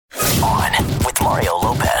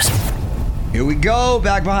Here we go.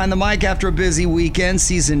 Back behind the mic after a busy weekend.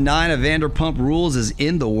 Season 9 of Vanderpump Rules is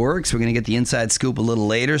in the works. We're going to get the inside scoop a little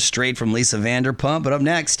later, straight from Lisa Vanderpump. But up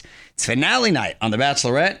next, it's finale night on The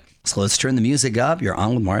Bachelorette. So let's turn the music up. You're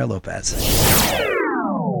on with Mario Lopez.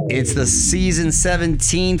 It's the season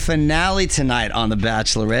 17 finale tonight on The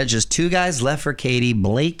Bachelorette. Just 2 guys left for Katie,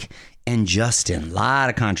 Blake and Justin. A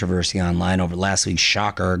lot of controversy online over last week's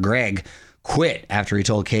shocker. Greg quit after he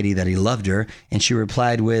told Katie that he loved her, and she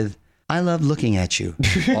replied with, "I love looking at you."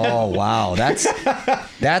 Oh, wow.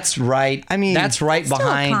 That's right. I mean, that's right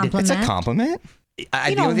behind. It's a compliment.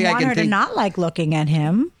 You don't want her to not like looking at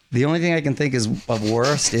him. The only thing I can think is of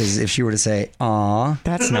worst is if she were to say, "Aw,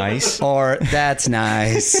 that's nice," or "That's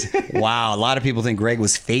nice." Wow, a lot of people think Greg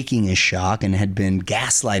was faking his shock and had been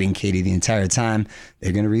gaslighting Katie the entire time.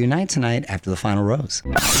 They're going to reunite tonight after the final rose.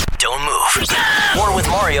 Don't move. More with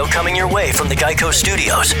Mario coming your way from the Geico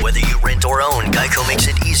Studios. Whether you rent or own, Geico makes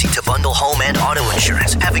it easy to bundle home and auto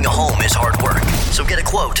insurance. Having a home is hard work, so get a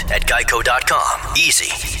quote at geico.com.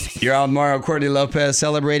 Easy. You're on Mario Courtney Lopez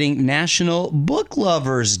celebrating National Book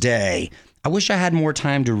Lovers Day. I wish I had more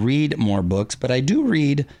time to read more books, but I do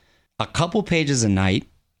read a couple pages a night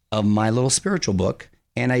of my little spiritual book,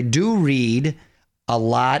 and I do read a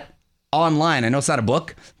lot online. I know it's not a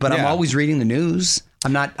book, but I'm always reading the news.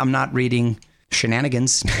 I'm not reading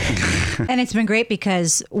shenanigans. And it's been great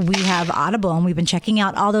because we have Audible and we've been checking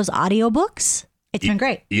out all those audiobooks. It's been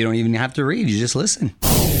great. You don't even have to read. You just listen.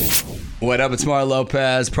 What up? It's Mario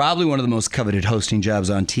Lopez. Probably one of the most coveted hosting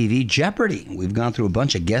jobs on TV, Jeopardy. We've gone through a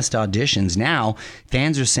bunch of guest auditions. Now,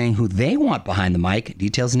 fans are saying who they want behind the mic.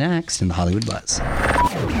 Details next in the Hollywood Buzz.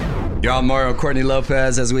 You're on Mario Courtney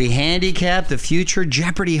Lopez as we handicap the future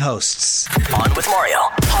Jeopardy hosts. On with Mario,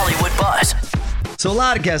 Hollywood Buzz. So a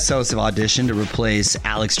lot of guest hosts have auditioned to replace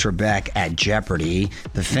Alex Trebek at Jeopardy.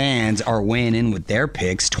 The fans are weighing in with their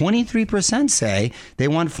picks. 23% say they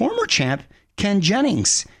want former champ Ken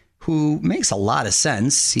Jennings, who makes a lot of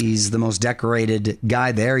sense. He's the most decorated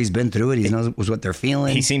guy there. He's been through it. He knows what they're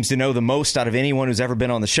feeling. He seems to know the most out of anyone who's ever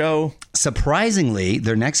been on the show. Surprisingly,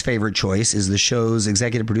 their next favorite choice is the show's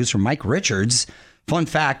executive producer, Mike Richards. Fun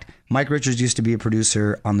fact, Mike Richards used to be a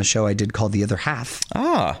producer on the show I did called The Other Half.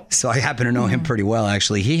 So I happen to know him pretty well,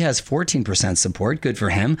 actually. He has 14% support. Good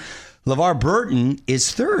for him. LeVar Burton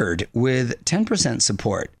is third with 10%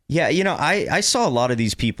 support. Yeah, you know, I saw a lot of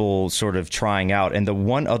these people sort of trying out, and the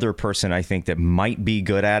one other person I think that might be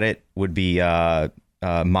good at it would be Mayim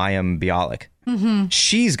Bialik. Mm-hmm.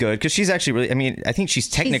 She's good because she's actually really, I mean, I think she's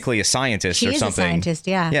technically a scientist or something. She is a scientist,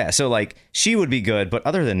 yeah. Yeah, so like she would be good, but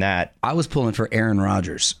other than that, I was pulling for Aaron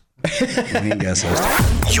Rodgers.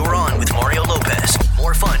 You're on with Mario Lopez.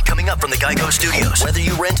 More fun coming up from the Geico Studios. Whether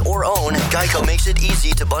you rent or own, Geico makes it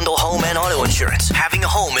easy to bundle home and auto insurance. Having a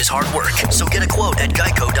home is hard work, so get a quote at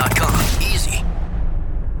geico.com. Easy.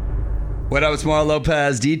 What up, it's Mario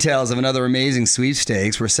Lopez. Details of another amazing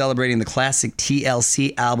sweepstakes. We're celebrating the classic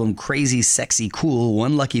TLC album Crazy, Sexy, Cool.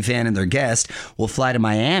 One lucky fan and their guest will fly to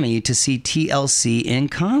Miami to see TLC in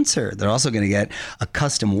concert. They're also going to get a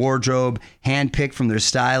custom wardrobe, handpicked from their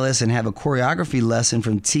stylist, and have a choreography lesson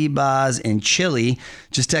from T-Boz and Chili.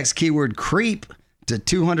 Just text keyword CREEP to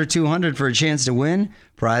 200-200 for a chance to win.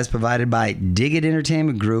 Prize provided by Dig It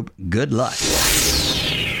Entertainment Group. Good luck.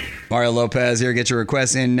 Mario Lopez here. Get your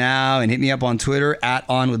requests in now and hit me up on Twitter at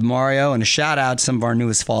On With Mario. And a shout out to some of our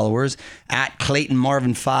newest followers at Clayton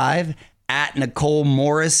Marvin 5, at Nicole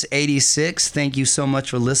Morris 86. Thank you so much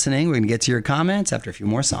for listening. We're going to get to your comments after a few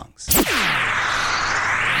more songs.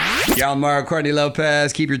 Y'all, Mario Courtney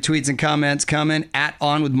Lopez. Keep your tweets and comments coming at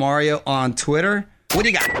On With Mario on Twitter. What do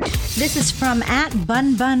you got? This is from at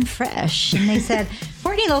Bun Bun Fresh. And they said,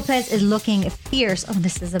 Courtney Lopez is looking fierce. Oh,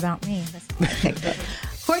 this is about me.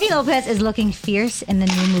 Courtney Lopez is looking fierce in the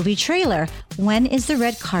new movie trailer. When is the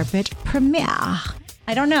red carpet premiere?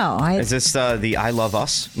 I don't know. Is this the I Love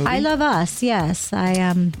Us movie? I Love Us, yes.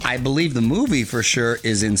 I believe the movie for sure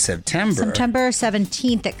is in September. September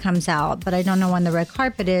 17th it comes out, but I don't know when the red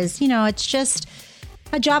carpet is. You know, it's just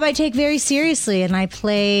a job I take very seriously, and I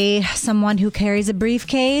play someone who carries a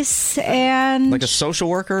briefcase and... Like a social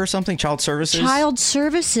worker or something? Child services? Child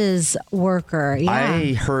services worker, yeah.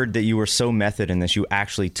 I heard that you were so method in this, you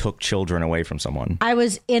actually took children away from someone. I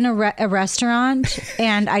was in a restaurant,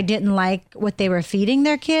 and I didn't like what they were feeding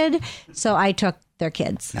their kid, so I took their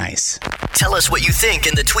kids. Nice. Tell us what you think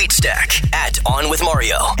in the tweet stack at On With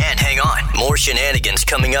Mario. And hang on, more shenanigans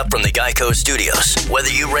coming up from the Geico Studios. Whether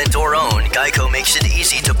you rent or own, Geico makes it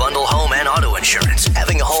easy to bundle home and auto insurance.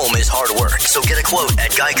 Having a home is hard work, so get a quote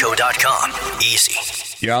at geico.com.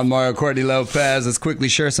 Easy. You're on Mario Courtney Lopez. Let's quickly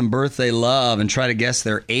share some birthday love and try to guess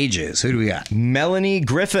their ages. Who do we got? Melanie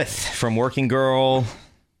Griffith from Working Girl.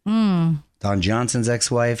 Don Johnson's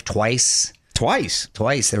ex-wife. Twice.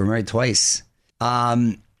 They were married twice.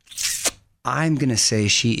 I'm going to say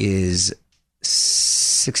she is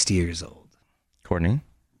 60 years old. Courtney?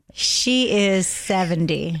 She is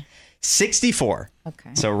 70. 64.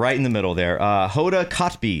 Okay. So right in the middle there. Hoda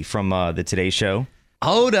Kotb from the Today Show.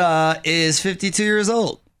 Hoda is 52 years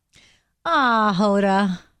old.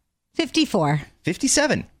 Hoda. 54.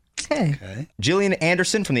 57. Okay. Gillian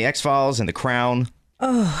Anderson from The X-Files and The Crown.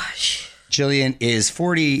 Jillian is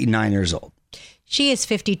 49 years old. She is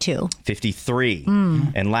 52. 53.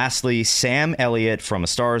 And lastly, Sam Elliott from A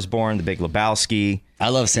Star is Born, The Big Lebowski. I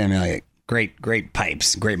love Sam Elliott. Great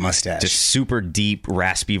pipes. Great mustache. Just super deep,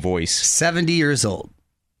 raspy voice. 70 years old.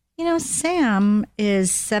 You know, Sam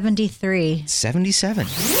is 73. 77.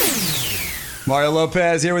 Mario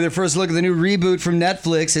Lopez here with your first look at the new reboot from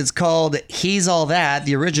Netflix. It's called He's All That.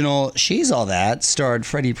 The original She's All That starred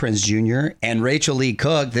Freddie Prinze Jr. and Rachel Lee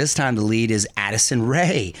Cook. This time the lead is Addison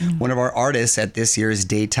Rae, one of our artists at this year's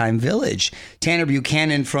Daytime Village. Tanner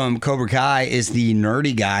Buchanan from Cobra Kai is the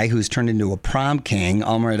nerdy guy who's turned into a prom king.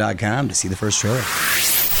 Allmario.com to see the first trailer.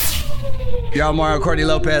 You're on Mario Courtney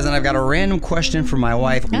Lopez, and I've got a random question for my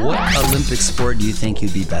wife. What Olympic sport do you think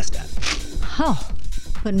you'd be best at? Oh,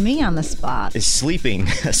 putting me on the spot. Is sleeping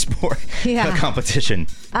a sport? Yeah. A competition?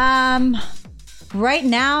 Right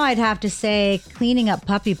now, I'd have to say cleaning up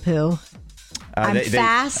puppy poo. I'm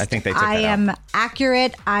fast. I think they took I that am out.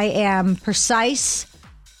 accurate. I am precise.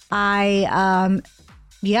 I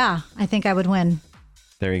think I would win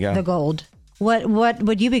There you go. the gold. What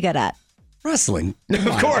would you be good at? Wrestling.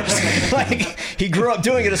 Of course. Like, he grew up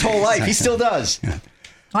doing it his whole life. He still does. Well,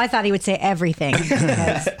 I thought he would say everything.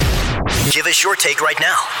 Give us your take right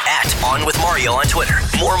now at On With Mario on Twitter.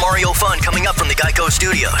 More Mario fun coming up from the Geico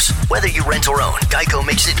Studios. Whether you rent or own, Geico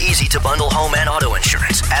makes it easy to bundle home and auto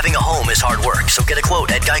insurance. Having a home is hard work, so get a quote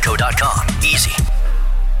at geico.com. Easy.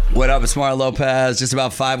 What up, it's Mario Lopez. Just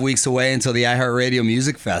about 5 weeks away until the iHeartRadio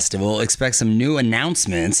Music Festival. Expect some new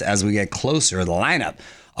announcements as we get closer to the lineup.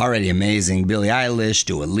 Already amazing. Billie Eilish,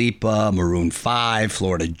 Dua Lipa, Maroon 5,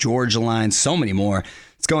 Florida Georgia Line, so many more.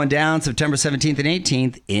 It's going down September 17th and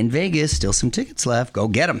 18th in Vegas. Still some tickets left. Go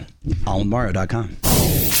get them. OnWithMario.com.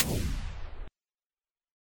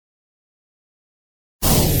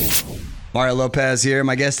 Mario Lopez here.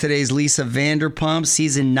 My guest today is Lisa Vanderpump.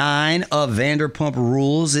 Season 9 of Vanderpump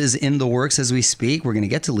Rules is in the works as we speak. We're going to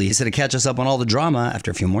get to Lisa to catch us up on all the drama after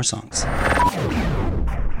a few more songs.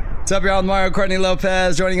 What's up, y'all? Mario Courtney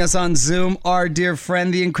Lopez joining us on Zoom. Our dear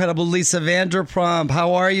friend, the incredible Lisa Vanderpump.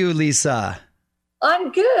 How are you, Lisa?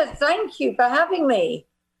 I'm good. Thank you for having me.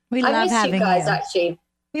 We I love miss having you guys, you. actually.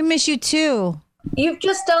 We miss you too. You've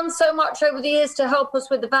just done so much over the years to help us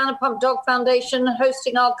with the Vanderpump Dog Foundation,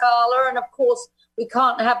 hosting our gala. And of course, we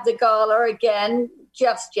can't have the gala again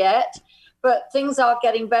just yet, but things are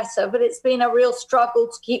getting better. But it's been a real struggle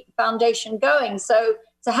to keep the foundation going. So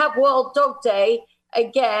to have World Dog Day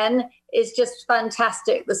again is just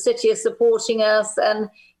fantastic. The city is supporting us, and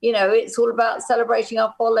it's all about celebrating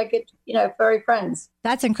our four-legged furry friends.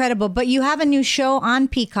 That's incredible. But you have a new show on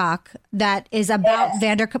Peacock that is about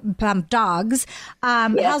Vanderpump dogs.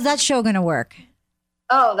 How's that show going to work?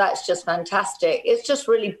 Oh, that's just fantastic. It's just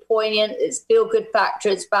really poignant. It's feel-good factor.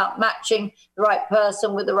 It's about matching the right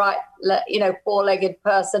person with the right, four-legged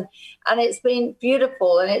person. And it's been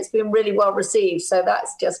beautiful, and it's been really well received. So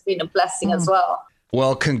that's just been a blessing as well.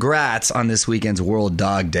 Well, congrats on this weekend's World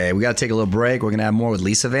Dog Day. We got to take a little break. We're going to have more with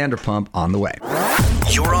Lisa Vanderpump on the way.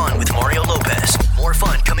 You're on with Mario Lopez. More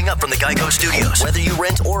fun coming up from the Geico Studios. Whether you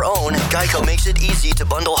rent or own, Geico makes it easy to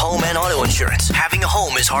bundle home and auto insurance. Having a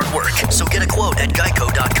home is hard work, so get a quote at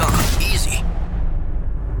geico.com. Easy.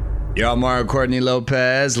 Yo, Mario Courtney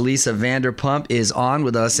Lopez. Lisa Vanderpump is on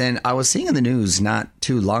with us. And I was seeing in the news not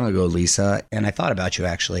too long ago, Lisa, and I thought about you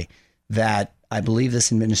actually, that I believe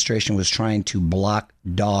this administration was trying to block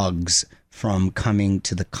dogs from coming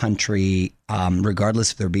to the country,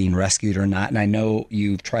 regardless if they're being rescued or not. And I know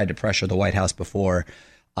you've tried to pressure the White House before,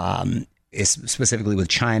 specifically with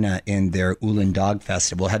China in their Ulan Dog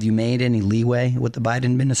Festival. Have you made any leeway with the Biden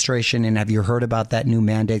administration? And have you heard about that new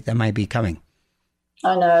mandate that might be coming?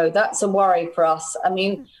 I know, that's a worry for us. I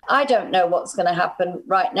mean, I don't know what's going to happen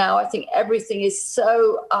right now. I think everything is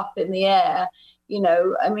so up in the air.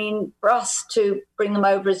 For us to bring them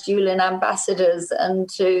over as Yulin ambassadors and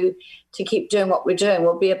to keep doing what we're doing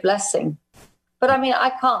will be a blessing. But I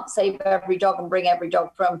can't save every dog and bring every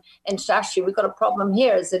dog from internationally. We've got a problem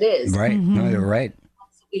here as it is. Right. No, you're right.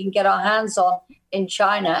 we can get our hands on in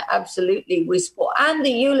China, absolutely we support. And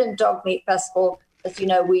the Yulin Dog Meat Festival, as you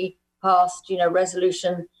know, we passed,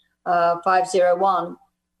 Resolution 501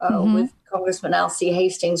 with Congressman Alcee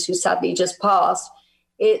Hastings, who sadly just passed.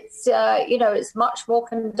 It's, it's much more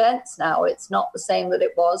condensed now. It's not the same that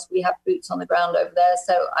it was. We have boots on the ground over there.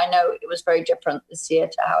 So I know it was very different this year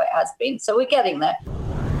to how it has been. So we're getting there.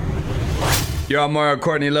 You're on Mario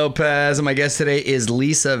Courtney Lopez, and my guest today is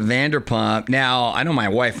Lisa Vanderpump. Now, I know my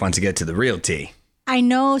wife wants to get to the real tea. I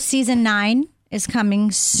know season 9 is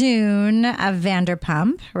coming soon of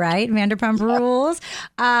Vanderpump, right? Vanderpump Rules.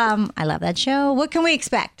 I love that show. What can we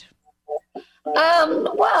expect? I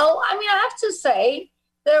have to say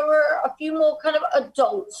there were a few more kind of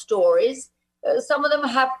adult stories. Some of them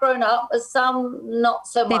have grown up, some not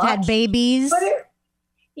so much. They've had babies.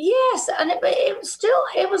 Yes, and it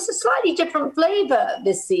was a slightly different flavor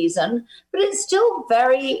this season, but it's still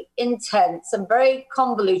very intense and very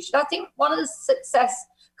convoluted. I think one of the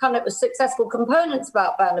successful components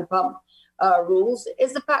about Vanderpump Rules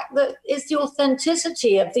is the fact that it's the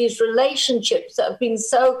authenticity of these relationships that have been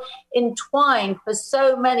so entwined for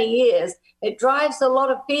so many years. It drives a lot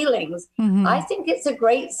of feelings. Mm-hmm. I think it's a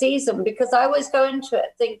great season because I always go into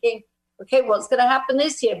it thinking, okay, what's going to happen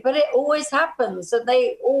this year? But it always happens. And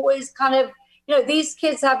they always kind of, these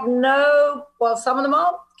kids have some of them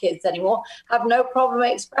aren't kids anymore, have no problem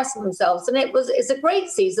expressing themselves. And it's a great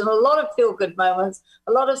season, a lot of feel-good moments,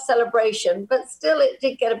 a lot of celebration, but still it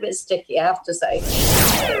did get a bit sticky, I have to say.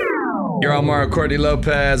 You're on Mario Courtney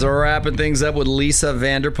Lopez, wrapping things up with Lisa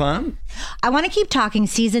Vanderpump. I want to keep talking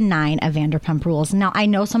season 9 of Vanderpump Rules. Now, I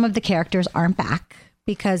know some of the characters aren't back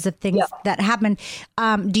because of things that happened.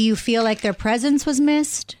 Do you feel like their presence was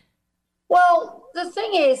missed? Well, the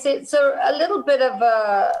thing is, it's a little bit of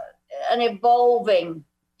an evolving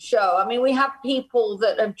show. I mean, we have people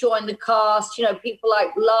that have joined the cast, people like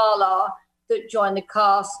Lala that joined the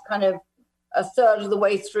cast kind of a third of the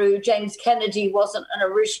way through. James Kennedy wasn't an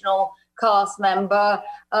original cast member.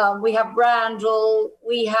 We have Randall,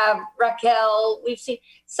 we have Raquel, we've seen.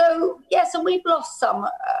 So, yes, and we've lost some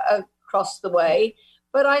across the way.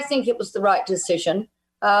 But I think it was the right decision.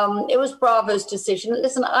 It was Bravo's decision.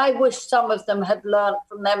 Listen, I wish some of them had learned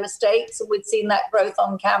from their mistakes and we'd seen that growth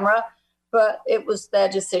on camera, but it was their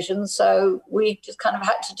decision. So we just kind of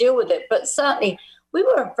had to deal with it. But certainly we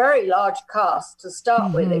were a very large cast to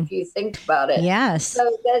start with, if you think about it. Yes.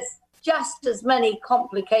 So there's just as many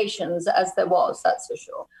complications as there was, that's for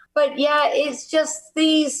sure. But yeah, it's just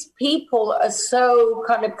these people are so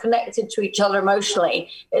kind of connected to each other emotionally.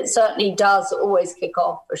 It certainly does always kick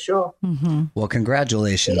off for sure. Mm-hmm. Well,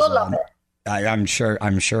 congratulations. You'll love it. I'm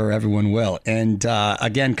sure everyone will. And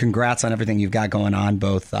again, congrats on everything you've got going on,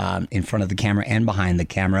 both in front of the camera and behind the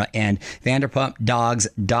camera. And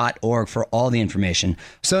vanderpumpdogs.org for all the information.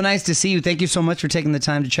 So nice to see you. Thank you so much for taking the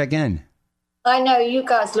time to check in. I know you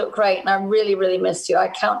guys look great, and I really, really missed you. I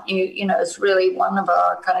count you, as really one of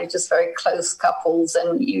our kind of just very close couples,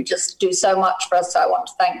 and you just do so much for us. So I want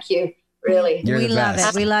to thank you, really. We love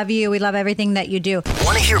it. We love you. We love everything that you do.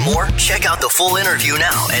 Want to hear more? Check out the full interview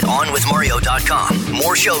now at onwithmario.com.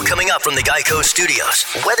 More show coming up from the Geico Studios.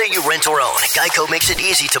 Whether you rent or own, Geico makes it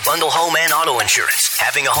easy to bundle home and auto insurance.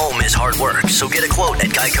 Having a home is hard work, so get a quote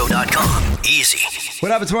at geico.com. Easy.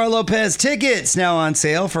 What up, it's Mario Lopez. Tickets now on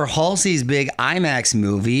sale for Halsey's big IMAX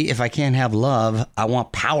movie, If I Can't Have Love, I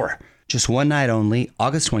Want Power. Just one night only,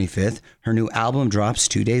 August 25th. Her new album drops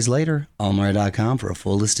 2 days later. Allmario.com for a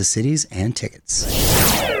full list of cities and tickets.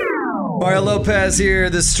 Mario Lopez here.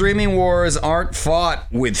 The streaming wars aren't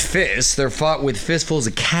fought with fists. They're fought with fistfuls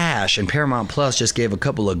of cash. And Paramount Plus just gave a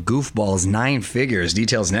couple of goofballs 9 figures.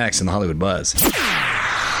 Details next in the Hollywood Buzz.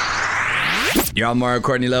 You're on Mario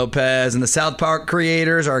Courtney Lopez, and the South Park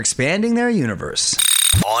creators are expanding their universe.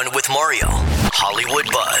 On with Mario, Hollywood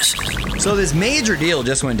Buzz. So this major deal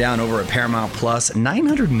just went down over at Paramount Plus,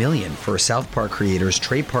 $900 million for South Park creators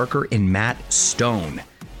Trey Parker and Matt Stone.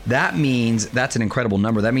 That means that's an incredible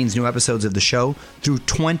number. That means new episodes of the show through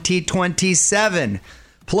 2027.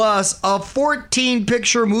 Plus a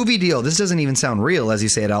 14-picture movie deal. This doesn't even sound real as you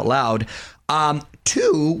say it out loud.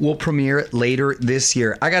 2 will premiere later this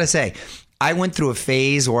year. I gotta say, I went through a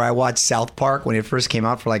phase where I watched South Park when it first came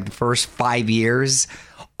out for like the first 5 years.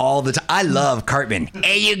 All the time. I love Cartman.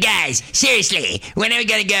 Hey, you guys, seriously, when are we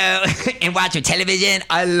going to go and watch a television?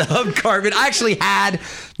 I love Cartman. I actually had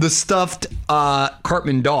the stuffed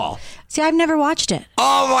Cartman doll. See, I've never watched it.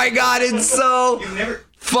 Oh, my God. It's so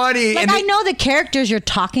funny. Like, I know the characters you're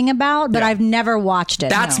talking about, but I've never watched it.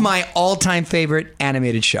 That's my all-time favorite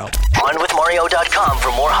animated show. OnWithMario.com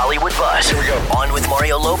for more Hollywood buzz. Here we go. On with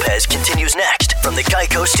Mario Lopez continues next from the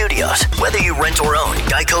Geico Studios. Whether you rent or own,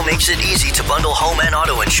 Geico makes it easy to bundle home and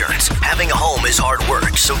auto insurance. Having a home is hard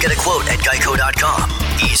work, so get a quote at Geico.com.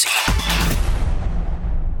 Easy.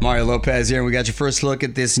 Mario Lopez here, and we got your first look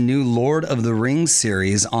at this new Lord of the Rings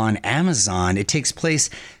series on Amazon. It takes place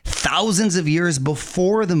thousands of years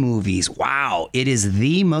before the movies. Wow. It is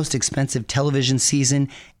the most expensive television season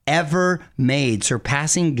ever made,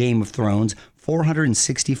 surpassing Game of Thrones,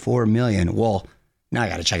 $464 million. Well, now I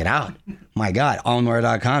got to check it out. My God,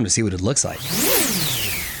 onmario.com to see what it looks like.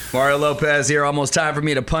 Mario Lopez here. Almost time for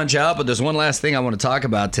me to punch out, but there's one last thing I want to talk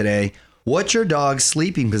about today. What your dog's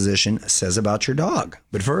sleeping position says about your dog.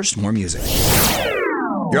 But first, more music.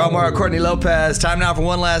 You're on Mario Courtney Lopez. Time now for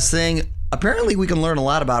one last thing. Apparently, we can learn a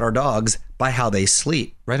lot about our dogs by how they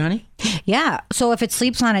sleep. Right, honey? Yeah. So if it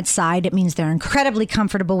sleeps on its side, it means they're incredibly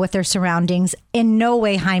comfortable with their surroundings. In no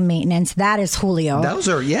way high maintenance. That is Julio. Those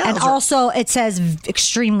are, yeah. And also, it says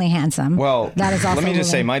extremely handsome. Well, that is also let me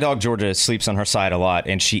just say, Julio. my dog Georgia sleeps on her side a lot,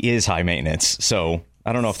 and she is high maintenance. So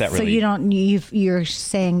I don't know if that really. So you're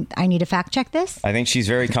saying I need to fact check this? I think she's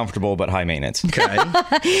very comfortable, but high maintenance. Okay.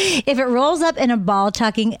 If it rolls up in a ball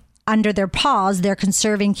tucking under their paws, they're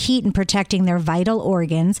conserving heat and protecting their vital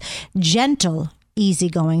organs. Gentle,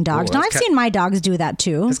 easygoing dogs. Ooh, now, I've seen my dogs do that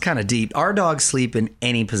too. It's kind of deep. Our dogs sleep in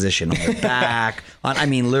any position, on their back.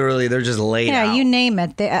 Literally, they're just laid out. Yeah, you name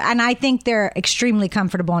it. And I think they're extremely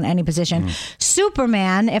comfortable in any position.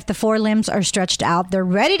 Superman, if the forelimbs are stretched out, they're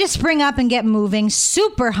ready to spring up and get moving.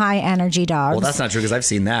 Super high energy dogs. Well, that's not true because I've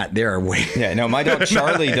seen that. They are way. Yeah, no, my dog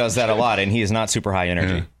Charlie does that a lot, and he is not super high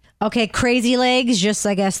energy. Okay, crazy legs, just,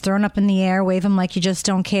 I guess, thrown up in the air, wave them like you just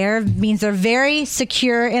don't care. Means they're very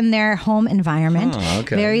secure in their home environment. Oh,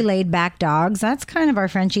 okay. Very laid back dogs. That's kind of our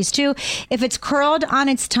Frenchies, too. If it's curled on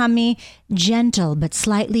its tummy, gentle but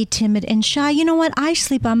slightly timid and shy. You know what? I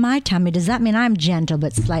sleep on my tummy. Does that mean I'm gentle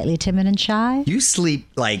but slightly timid and shy? You sleep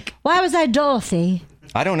like. Why was I Dorothy?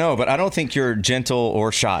 I don't know, but I don't think you're gentle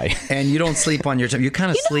or shy. And you don't sleep on your tummy. You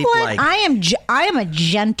kind of You know sleep what? like. I am a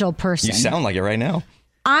gentle person. You sound like it right now.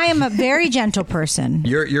 I am a very gentle person.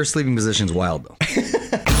 Your sleeping position's wild, though.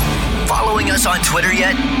 Following us on Twitter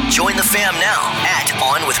yet? Join the fam now at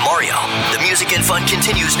On With Mario. The music and fun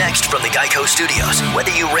continues next from the Geico Studios.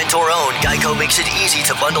 Whether you rent or own, Geico makes it easy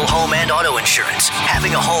to bundle home and auto insurance.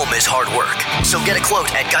 Having a home is hard work, so get a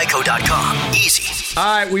quote at Geico.com. Easy. All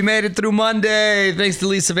right, we made it through Monday. Thanks to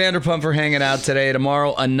Lisa Vanderpump for hanging out today.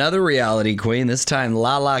 Tomorrow, another reality queen. This time,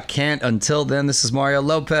 Lala Kent. Until then, this is Mario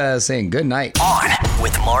Lopez saying good night. On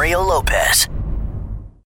with Mario Lopez.